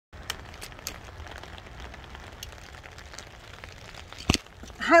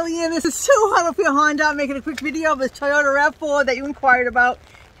Hi Lisanne, this is Sue, Rav4 Honda, making a quick video of this Toyota Rav4 that you inquired about.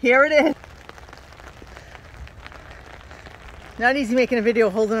 Here it is. Not easy making a video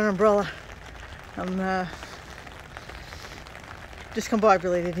holding an umbrella. I'm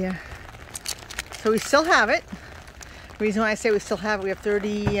discombobulated here. So we still have it. The reason why I say we still have it, we have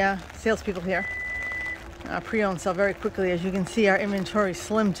 30 salespeople here. Pre-owned sell very quickly. As you can see, our inventory is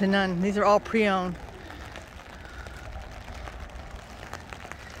slim to none. These are all pre-owned.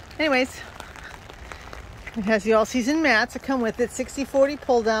 Anyways, it has the all-season mats that come with it. 60/40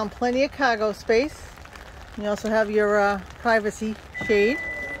 pull down, plenty of cargo space. You also have your privacy shade.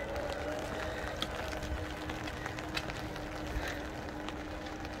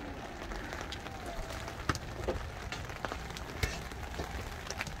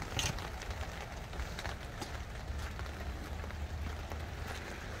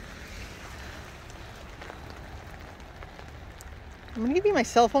 I'm going to give you my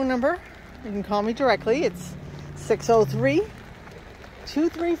cell phone number. You can call me directly. It's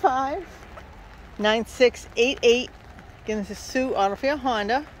 603-235-9688. Again, this is Sue, Rav4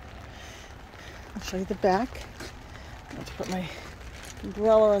 Honda. I'll show you the back. Let's put my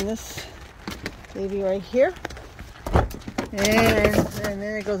umbrella in this baby right here. And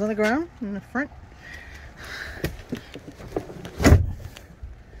then it goes on the ground in the front.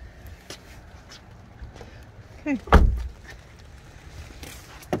 Okay.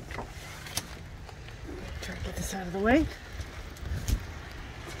 Try to get this out of the way.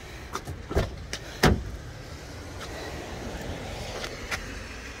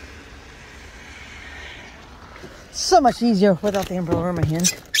 So much easier without the umbrella in my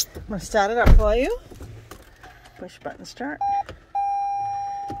hand. I'm going to start it up for you. Push button start.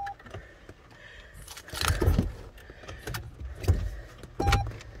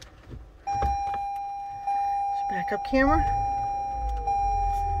 Backup camera.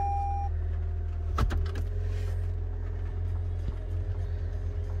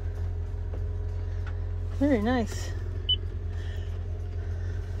 Very nice.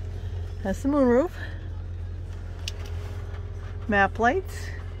 That's the moonroof. Map lights.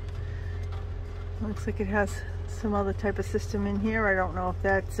 Looks like it has some other type of system in here. I don't know if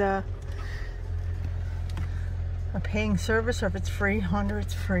that's a paying service or if it's free. Honda,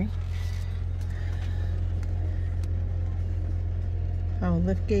 it's free. Oh,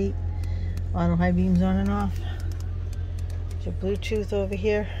 lift gate, auto high beams on and off. There's your Bluetooth over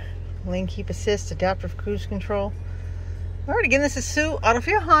here. Lane keep assist, adaptive cruise control. All right, again, this is Sue,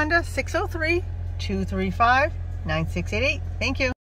 Rav4 Honda, 603-235-9688. Thank you.